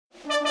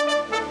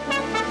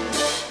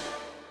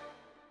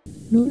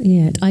Not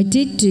yet. I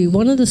did do,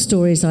 one of the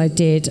stories I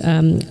did,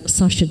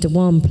 Sacha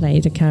Dhawan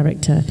played a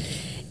character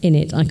in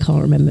it. I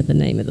can't remember the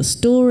name of the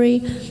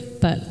story,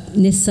 but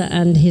Nyssa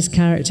and his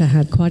character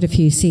had quite a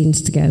few scenes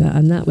together,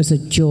 and that was a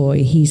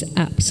joy. He's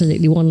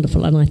absolutely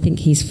wonderful, and I think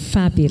he's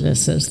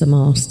fabulous as the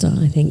master.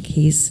 I think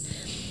he's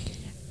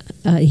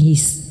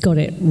got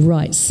it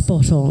right,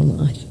 spot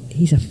on.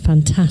 He's a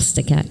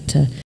fantastic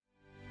actor.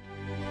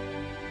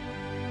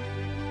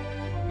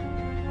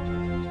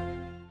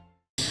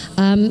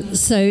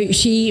 So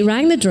she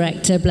rang the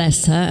director,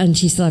 bless her, and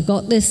she said, I've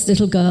got this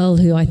little girl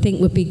who I think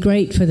would be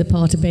great for the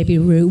part of Baby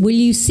Roo. Will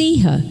you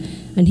see her?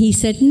 And he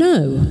said,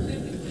 no.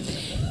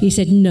 He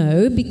said,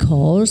 no,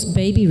 because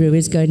Baby Roo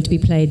is going to be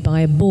played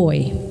by a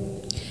boy.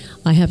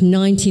 I have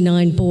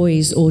 99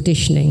 boys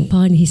auditioning.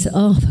 Finally, he said,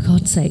 oh, for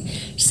God's sake,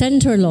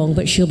 send her along,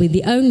 but she'll be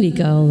the only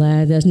girl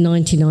there. There's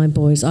 99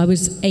 boys. I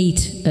was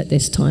 8 at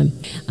this time,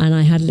 and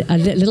I had a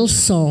little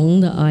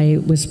song that I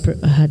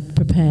had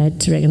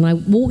prepared to ring, and I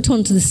walked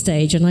onto the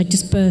stage, and I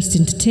just burst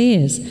into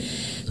tears,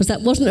 because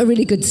that wasn't a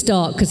really good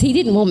start, because he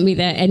didn't want me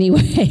there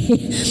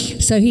anyway.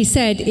 So he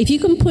said, if you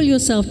can pull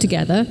yourself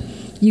together,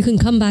 you can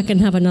come back and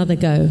have another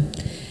go.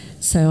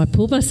 So I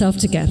pulled myself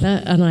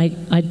together, and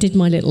I did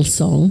my little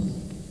song.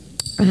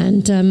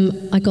 And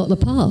I got the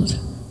part.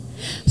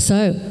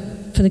 So,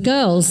 for the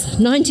girls,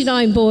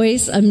 99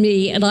 boys and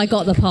me, and I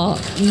got the part.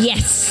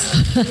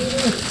 Yes!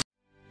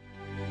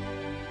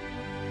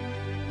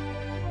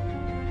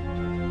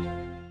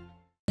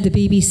 The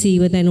BBC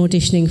were then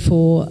auditioning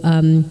for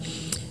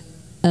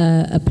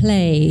a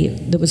play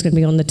that was going to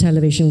be on the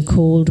television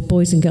called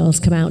Boys and Girls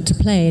Come Out to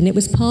Play, and it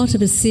was part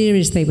of a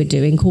series they were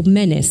doing called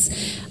Menace,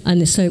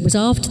 and so it was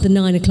after the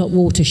 9 o'clock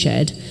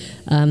watershed,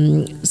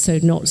 so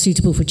not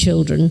suitable for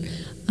children.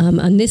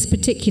 And this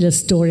particular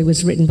story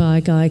was written by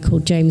a guy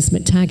called James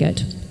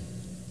McTaggart.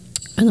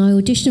 And I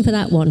auditioned for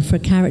that one for a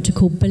character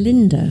called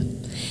Belinda.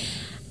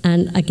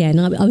 And again,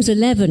 I was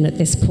 11 at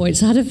this point,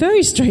 so I had a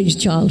very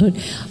strange childhood.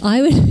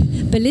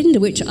 Belinda,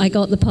 which I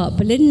got the part,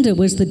 Belinda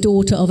was the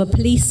daughter of a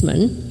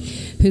policeman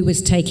who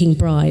was taking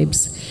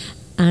bribes.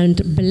 And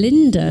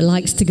Belinda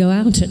likes to go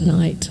out at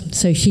night.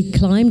 So she'd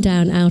climb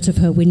down out of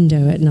her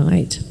window at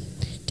night,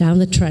 down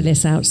the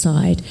trellis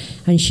outside,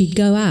 and she'd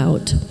go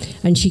out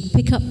and she'd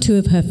pick up 2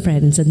 of her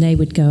friends and they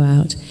would go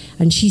out,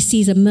 and she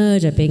sees a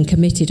murder being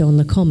committed on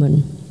the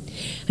common,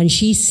 and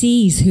she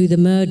sees who the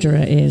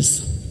murderer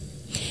is,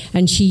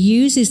 and she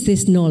uses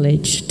this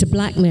knowledge to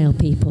blackmail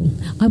people.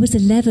 I was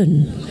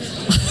 11.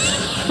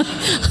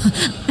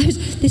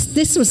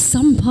 This was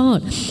some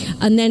part.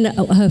 And then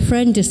her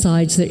friend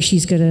decides that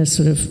she's going to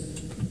sort of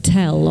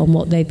tell on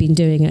what they've been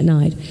doing at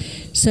night.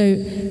 So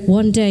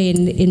one day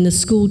in the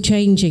school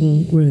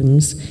changing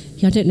rooms,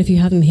 I don't know if you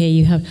have them here,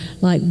 you have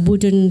like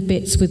wooden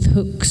bits with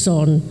hooks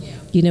on,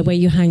 you know, where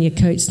you hang your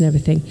coats and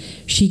everything.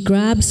 She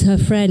grabs her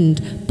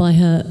friend by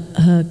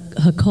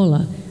her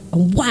collar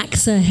and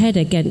whacks her head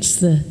against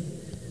the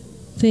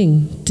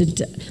thing.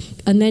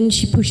 And then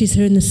she pushes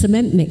her in the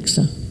cement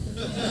mixer.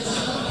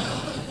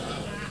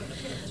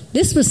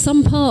 This was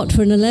some part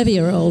for an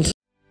 11-year-old.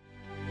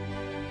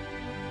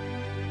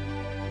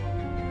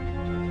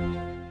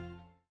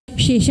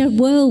 She had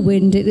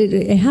whirlwind.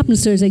 It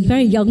happens to her as a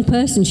very young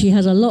person. She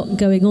has a lot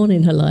going on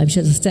in her life. She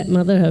has a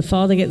stepmother. Her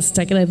father gets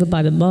taken over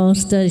by the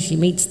master. She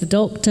meets the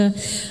doctor.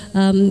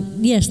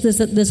 Yes,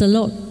 there's a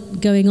lot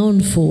going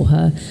on for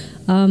her.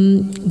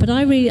 But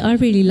I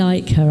really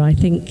like her. I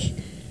think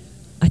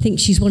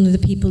she's one of the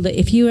people that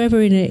if you're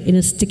ever in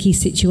a sticky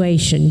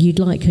situation, you'd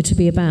like her to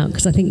be about,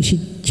 because I think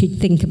she'd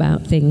think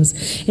about things.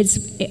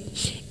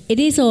 It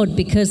is odd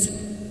because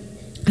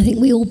I think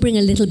we all bring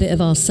a little bit of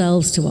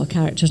ourselves to our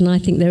characters, and I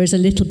think there is a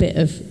little bit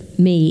of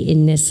me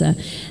in Nyssa,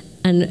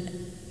 and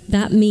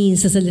that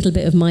means there's a little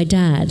bit of my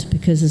dad,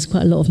 because there's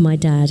quite a lot of my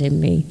dad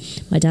in me.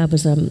 My dad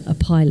was a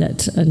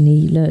pilot, and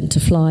he learned to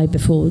fly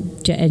before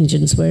jet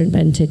engines were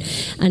invented,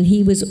 and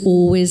he was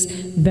always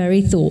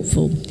very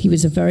thoughtful. He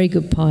was a very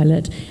good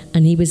pilot,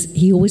 and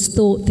he always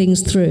thought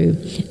things through,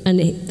 and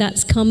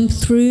that's come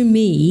through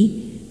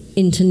me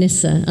into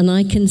Nyssa, and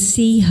I can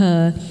see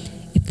her.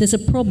 If there's a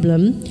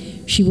problem,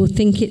 she will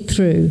think it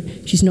through.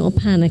 She's not a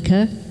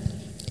panicker.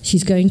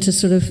 She's going to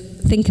sort of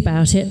think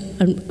about it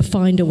and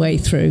find a way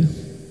through.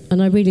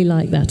 And I really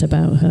like that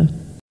about her.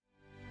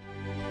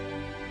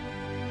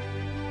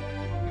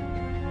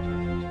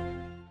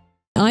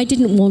 I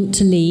didn't want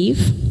to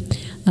leave.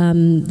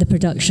 The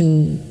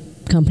production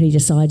company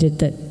decided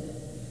that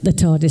the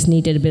TARDIS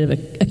needed a bit of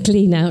a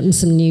clean out and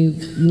some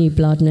new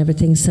blood and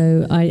everything.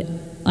 So I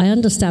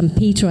understand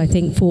Peter, I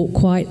think, fought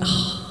quite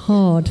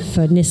hard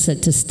for Nyssa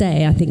to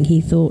stay. I think he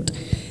thought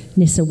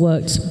Nyssa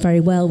worked very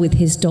well with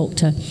his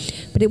doctor,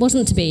 but it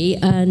wasn't to be,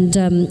 and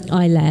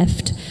I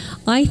left.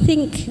 I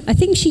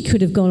think she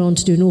could have gone on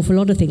to do an awful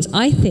lot of things.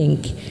 I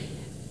think,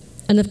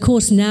 and of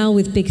course now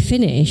with Big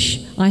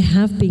Finish, I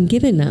have been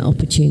given that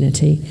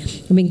opportunity.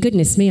 I mean,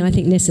 goodness me, I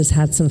think Nyssa's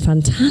had some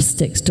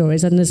fantastic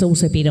stories, and there's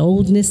also been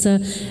old Nyssa,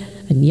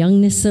 and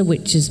young Nyssa,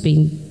 which has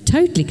been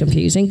totally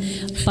confusing,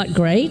 but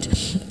great.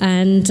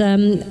 And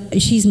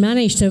she's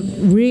managed to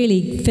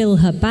really fill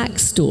her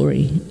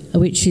backstory,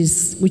 which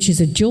is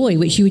a joy,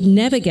 which you would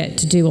never get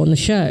to do on the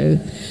show.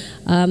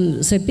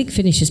 So Big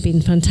Finish has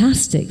been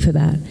fantastic for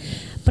that.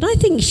 But I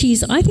think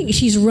she's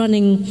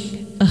running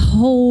a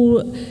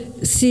whole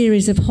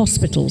series of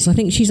hospitals. I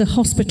think she's a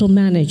hospital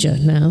manager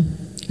now.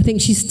 I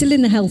think she's still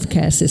in the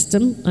healthcare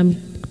system. I'm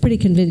pretty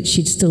convinced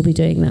she'd still be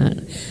doing that,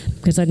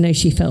 because I know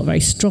she felt very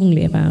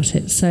strongly about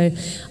it. So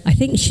I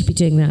think she'd be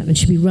doing that, and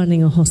she'd be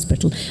running a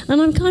hospital. And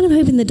I'm kind of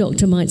hoping the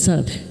doctor might sort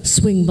of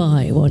swing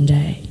by one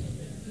day.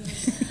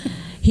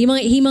 He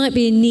might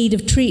be in need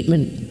of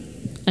treatment,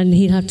 and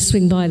he'd have to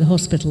swing by the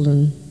hospital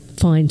and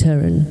find her,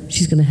 and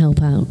she's going to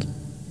help out.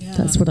 Yeah.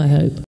 That's what I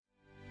hope.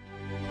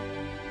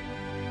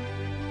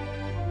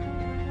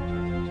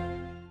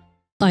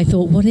 I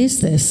thought, what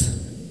is this?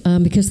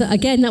 Because,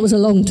 again, that was a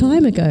long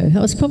time ago.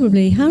 That was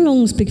probably, how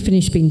long's Big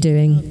Finish been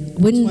doing?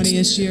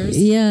 20-ish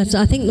years? Yeah, so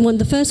I think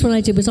the first one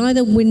I did was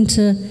either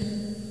Winter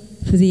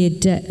of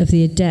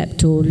the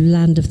Adept or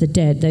Land of the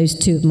Dead, those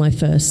two of my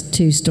first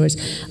two stories.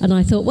 And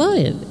I thought, well,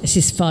 this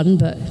is fun,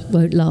 but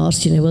won't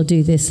last, we'll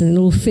do this, and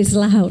it'll all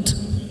fizzle out.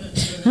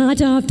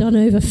 And I've done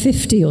over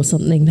 50 or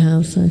something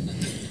now, so...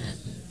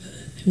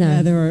 No,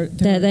 yeah,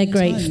 they're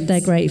great. Tons. They're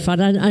great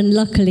fun, and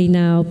luckily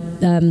now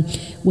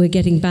we're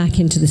getting back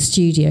into the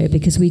studio,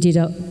 because we did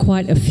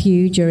quite a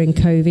few during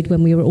COVID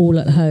when we were all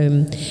at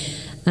home.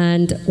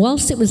 And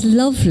whilst it was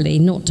lovely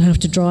not to have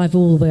to drive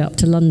all the way up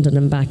to London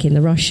and back in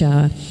the rush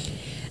hour,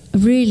 I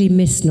really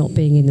miss not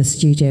being in the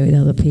studio with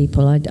other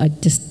people.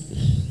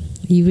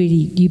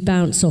 You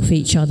bounce off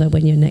each other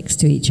when you're next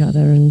to each other,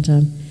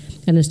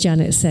 and as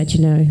Janet said,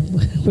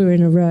 we're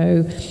in a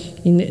row.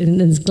 And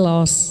there's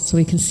glass, so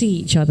we can see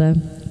each other,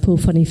 pull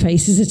funny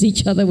faces at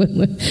each other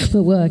when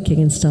we're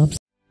working and stuff.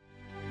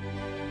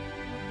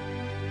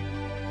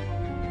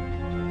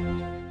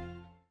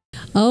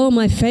 Oh,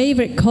 my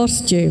favourite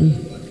costume.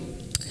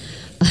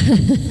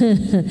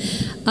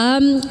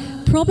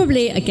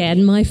 Probably,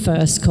 again, my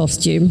first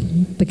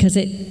costume, because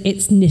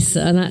it's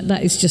Nyssa, and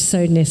that is just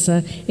so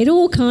Nyssa. It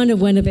all kind of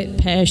went a bit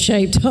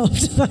pear-shaped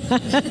after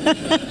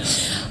that.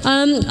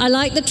 I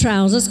like the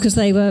trousers, because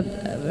they were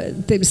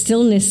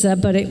still Nyssa,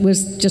 but it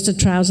was just a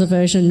trouser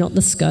version, not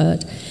the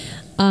skirt.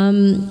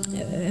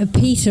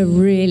 Peter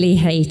really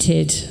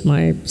hated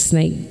my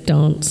snake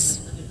dance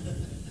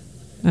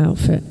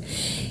outfit.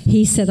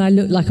 He said I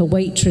looked like a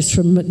waitress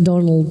from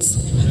McDonald's.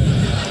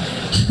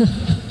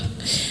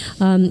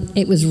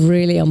 It was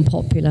really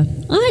unpopular.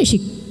 I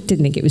actually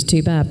didn't think it was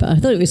too bad, but I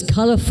thought it was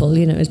colourful,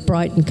 it was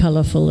bright and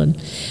colourful.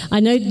 And I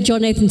know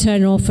John Nathan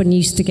Turner often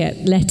used to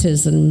get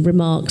letters and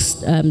remarks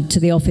to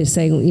the office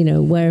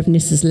saying, where have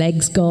Nyssa's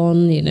legs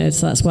gone?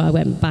 So that's why I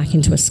went back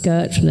into a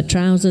skirt from the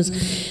trousers.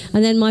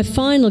 And then my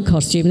final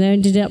costume, there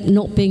ended up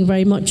not being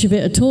very much of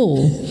it at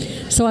all.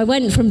 So I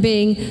went from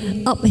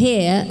being up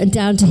here and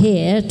down to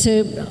here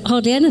to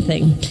hardly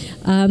anything.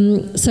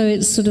 So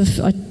it's sort of,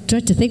 I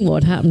dread to think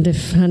what had happened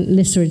if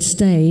Nyssa had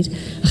stayed.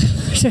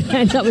 I'd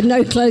end up with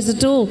no clothes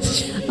at all.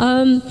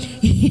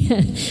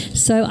 Yeah.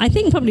 So I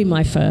think probably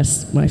my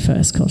first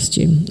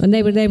costume, and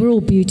they were all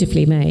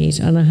beautifully made.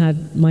 And I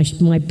had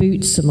my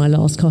boots and my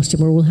last costume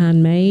were all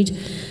handmade,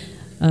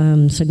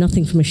 so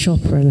nothing from a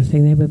shop or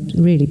anything. They were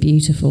really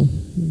beautiful.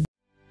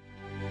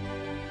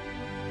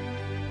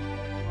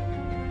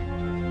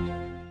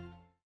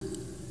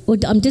 Well,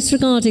 I'm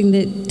disregarding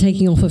the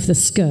taking off of the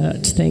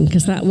skirt thing,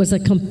 because that was I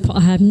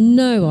have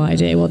no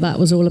idea what that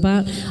was all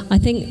about. I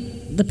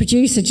think the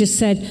producer just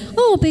said,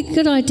 "Oh, it'd be a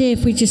good idea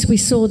if we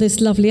saw this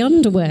lovely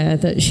underwear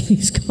that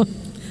she's got."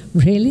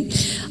 Really?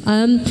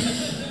 So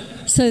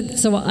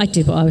I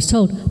did what I was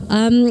told.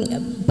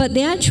 But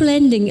the actual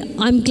ending,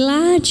 I'm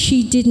glad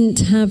she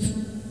didn't have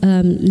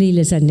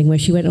Leela's ending where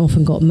she went off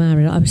and got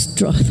married. I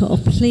thought, oh,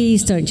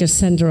 please don't just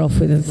send her off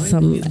with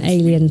some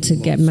alien to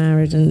get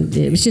married, and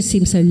it just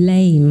seemed so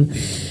lame.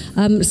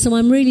 So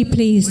I'm really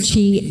pleased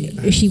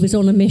she was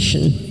on a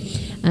mission,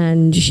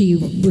 and she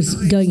was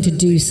going to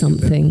do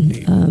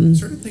something.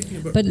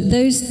 But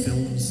those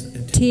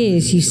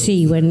tears you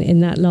see when in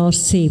that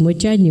last scene were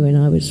genuine.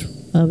 It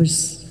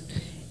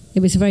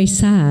was very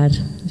sad.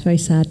 It was very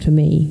sad for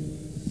me.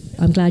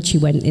 I'm glad she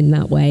went in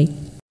that way.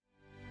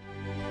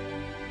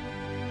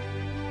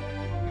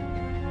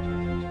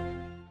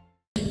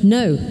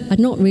 No, I'd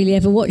not really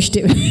ever watched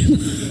it very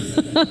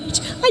much.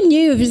 I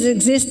knew of his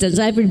existence,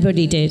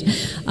 everybody did,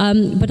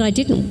 but I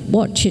didn't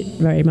watch it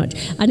very much.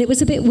 And it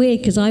was a bit weird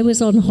because I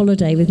was on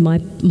holiday with my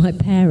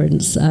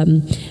parents.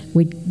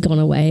 We'd gone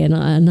away,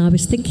 and I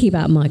was thinking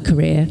about my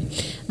career,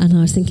 and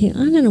I was thinking,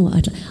 I don't know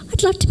what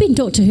I'd love to be in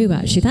Doctor Who,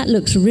 actually. That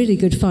looks really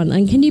good fun.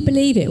 And can you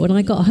believe it? When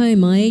I got home,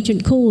 my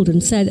agent called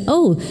and said,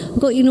 "Oh, I've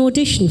got you an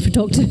audition for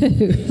Doctor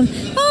Who."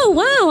 Oh,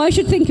 wow, I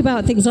should think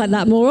about things like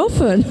that more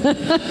often.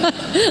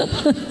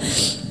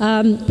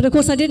 But of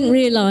course, I didn't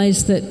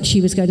realise that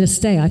she was going to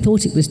stay. I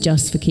thought it was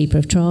just for Keeper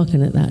of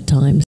Traken at that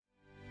time.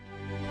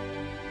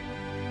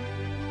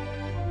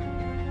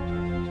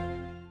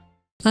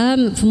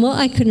 From what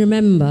I can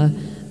remember,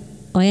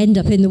 I end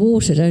up in the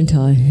water, don't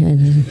I?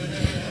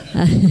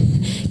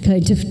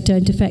 Going to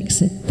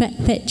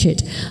fetch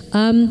it.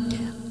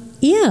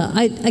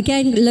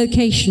 Again,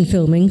 location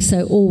filming,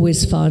 so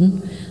always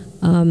fun.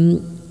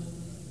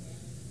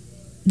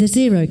 The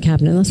Zero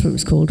Cabinet, that's what it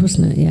was called,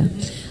 wasn't it?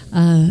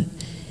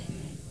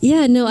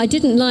 Yeah. No, I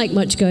didn't like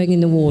much going in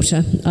the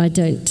water. I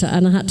don't,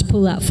 and I had to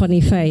pull that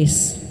funny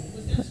face.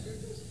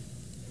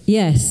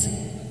 Yes.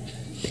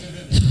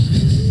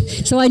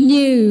 So I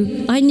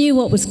knew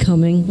what was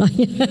coming.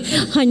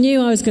 I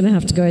knew I was going to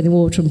have to go in the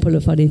water and pull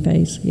a funny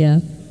face. Yeah.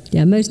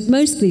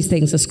 Most of these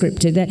things are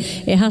scripted.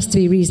 It has to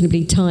be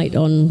reasonably tight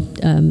on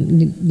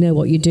know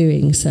what you're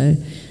doing. So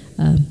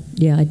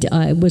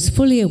I was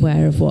fully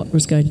aware of what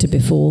was going to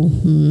befall.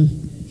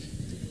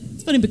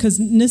 It's funny because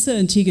Nyssa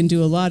and Tegan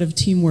do a lot of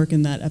teamwork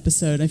in that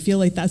episode. I feel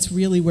like that's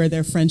really where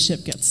their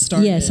friendship gets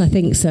started. Yes, I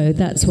think so.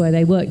 That's where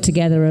they worked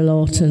together a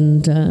lot,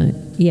 and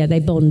they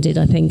bonded,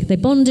 I think. They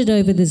bonded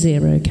over the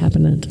Zero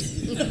Cabinet.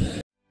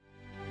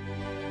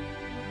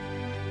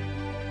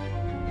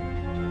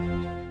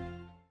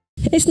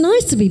 It's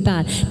nice to be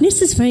bad.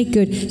 Nyssa's very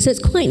good, so it's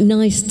quite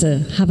nice to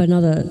have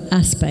another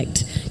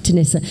aspect to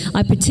Nyssa.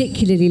 I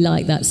particularly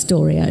like that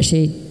story,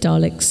 actually,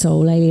 Dalek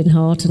Soul, Alien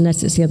Heart,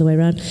 unless it's the other way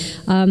around.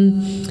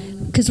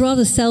 Because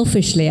rather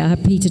selfishly, I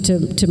have Peter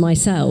to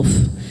myself.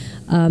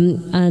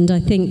 And I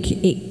think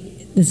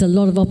there's a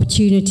lot of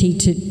opportunity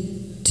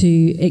to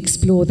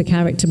explore the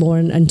character more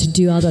and to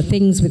do other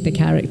things with the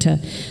character.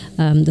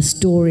 The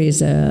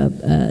stories are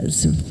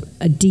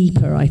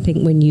deeper, I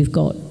think, when you've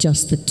got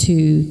just the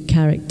two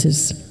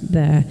characters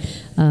there.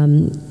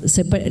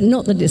 But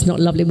not that it's not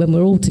lovely when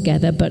we're all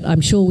together, but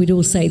I'm sure we'd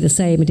all say the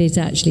same. It is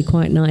actually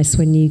quite nice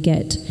when you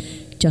get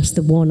just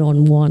the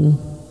one-on-one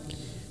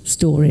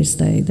stories.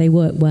 They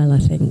work well, I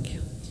think.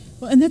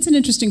 Well, and that's an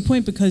interesting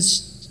point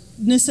because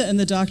Nyssa and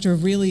the Doctor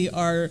really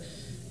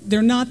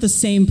they're not the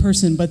same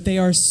person, but they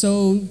are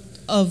so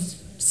of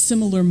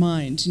similar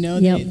mind, you know?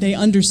 Yep. They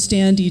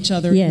understand each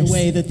other Yes. in a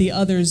way that the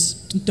others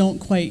don't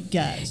quite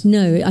get.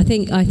 No, I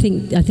think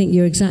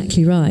you're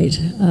exactly right.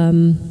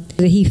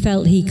 He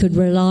felt he could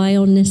rely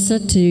on Nyssa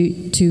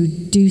to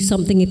do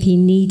something if he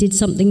needed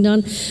something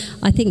done.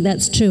 I think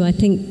that's true. I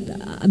think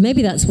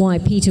maybe that's why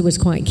Peter was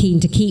quite keen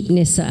to keep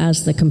Nyssa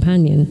as the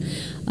companion.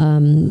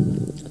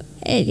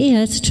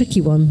 It's a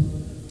tricky one.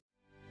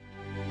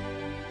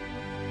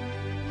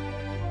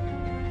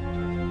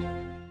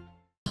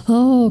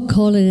 Oh,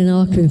 Colin in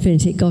Arc of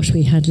Infinity. Gosh,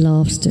 we had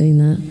laughs doing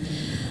that.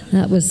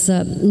 That was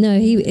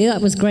that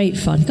was great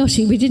fun. Gosh,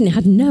 we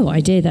had no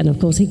idea then. Of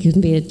course, he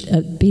couldn't be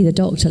the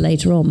Doctor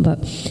later on.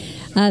 But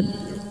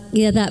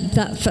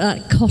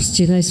that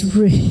costume, those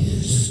really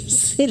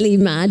silly,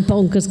 mad,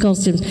 bonkers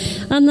costumes,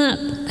 and that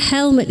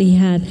helmet he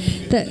had.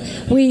 That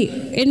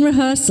in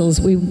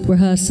rehearsals we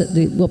rehearse at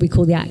what we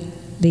call the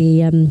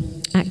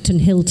Acton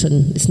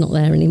Hilton. It's not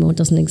there anymore, it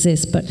doesn't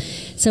exist. But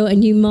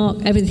and you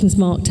everything's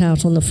marked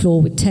out on the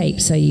floor with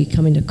tape. So you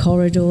come in a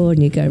corridor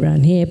and you go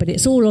around here, but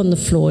it's all on the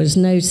floor. There's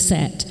no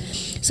set.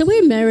 So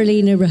we're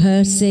merrily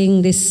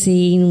rehearsing this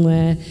scene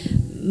where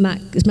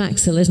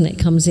Maxwell, isn't it,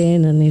 comes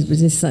in and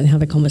they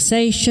have a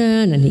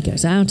conversation and he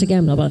goes out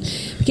again. Blah blah.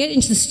 We get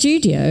into the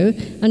studio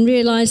and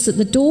realise that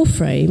the door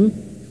frame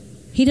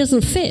he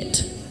doesn't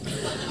fit.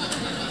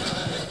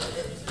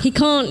 He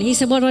can't. He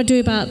said, "What do I do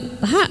about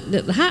the hat?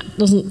 The hat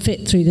doesn't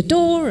fit through the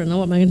door, and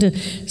what am I going to do?"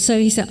 So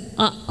he said,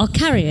 "I'll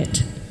carry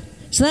it."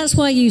 So that's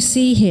why you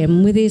see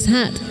him with his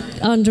hat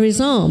under his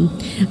arm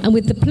and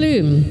with the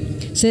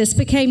plume. So this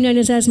became known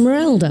as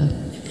Esmeralda.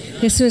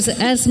 This was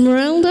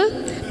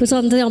Esmeralda was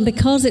on the arm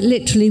because it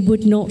literally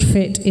would not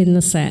fit in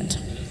the set.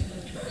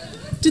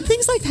 Did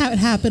things like that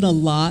happen a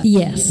lot?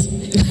 Yes.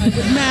 I would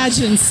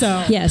imagine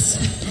so. Yes.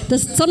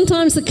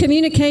 Sometimes the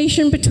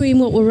communication between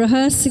what we're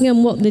rehearsing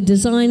and what the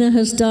designer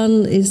has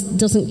done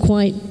doesn't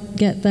quite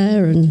get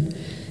there, and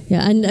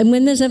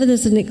when there's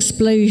an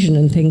explosion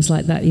and things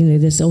like that,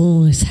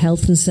 there's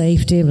health and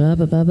safety, blah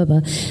blah blah blah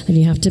blah, and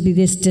you have to be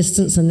this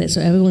distance and it's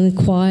everyone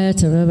quiet,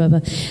 blah blah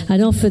blah,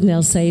 and often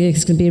they'll say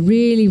it's going to be a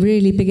really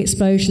really big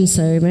explosion,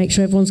 so make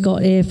sure everyone's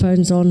got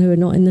earphones on who are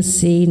not in the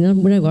scene.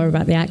 Don't worry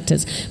about the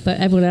actors, but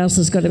everyone else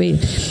has got to be.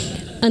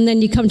 And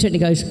then you come to it and it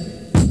goes.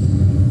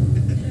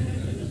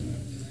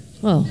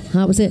 Well,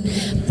 that was it.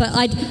 But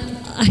I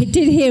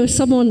did hear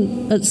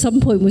someone at some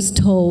point was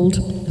told,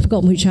 I've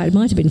forgotten which actor, it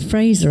might have been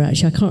Fraser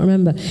actually, I can't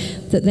remember,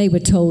 that they were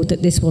told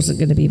that this wasn't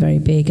going to be very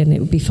big and it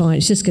would be fine,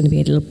 it's just going to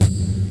be a little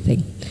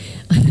thing.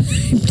 And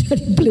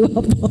it blew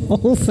up the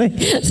whole thing.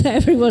 So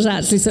everyone's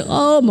actually said,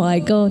 oh my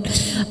God.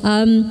 So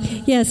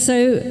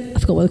I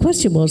forgot what the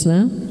question was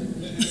now.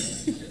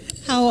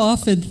 How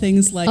often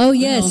things like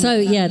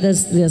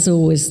there's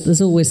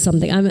always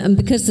something. And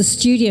because the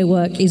studio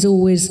work is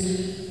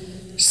always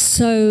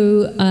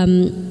so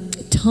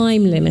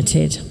time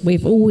limited.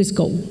 We've always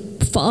got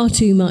far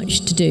too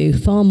much to do,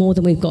 far more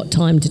than we've got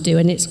time to do,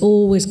 and it's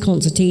always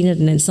concertinaed,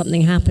 and then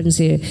something happens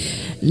here,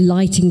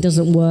 lighting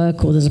doesn't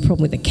work, or there's a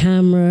problem with the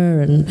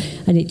camera,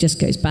 and it just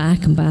goes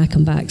back and back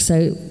and back.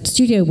 So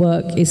studio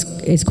work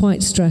is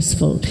quite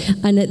stressful.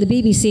 And at the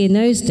BBC in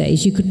those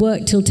days, you could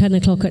work till 10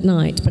 o'clock at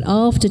night, but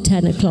after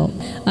 10 o'clock,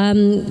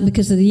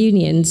 because of the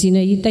unions,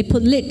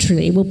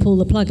 they will pull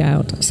the plug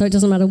out. So it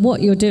doesn't matter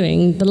what you're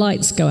doing, the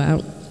lights go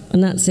out.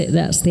 And that's it,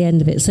 that's the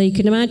end of it. So you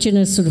can imagine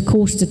as sort of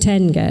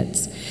 9:45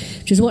 gets,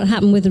 which is what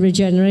happened with the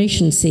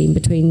regeneration scene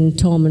between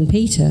Tom and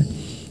Peter.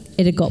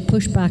 It had got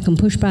pushed back and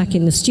pushed back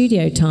in the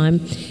studio time,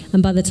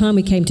 and by the time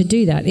we came to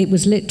do that, it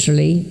was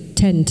literally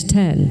 10 to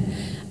 10.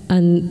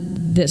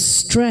 And the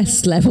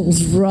stress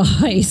levels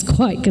rise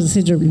quite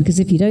considerably, because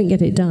if you don't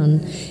get it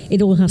done,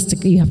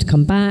 you have to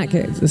come back,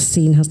 the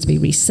scene has to be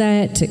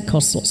reset, it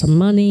costs lots of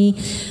money.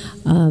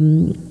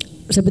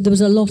 But there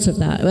was a lot of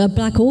that.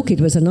 Black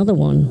Orchid was another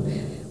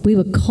one. We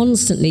were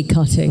constantly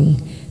cutting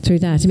through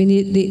that. I mean,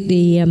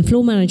 the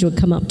floor manager would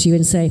come up to you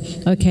and say,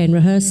 okay, in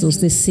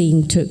rehearsals, this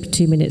scene took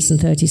 2 minutes and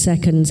 30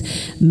 seconds.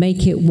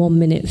 Make it 1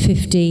 minute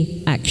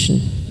 50,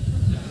 action.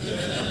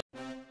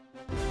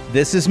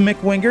 This is Mick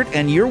Wingert,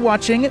 and you're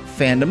watching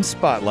Fandom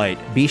Spotlight.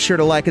 Be sure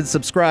to like and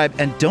subscribe,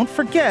 and don't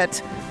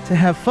forget to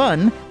have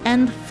fun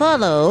and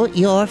follow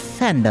your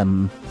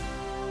fandom.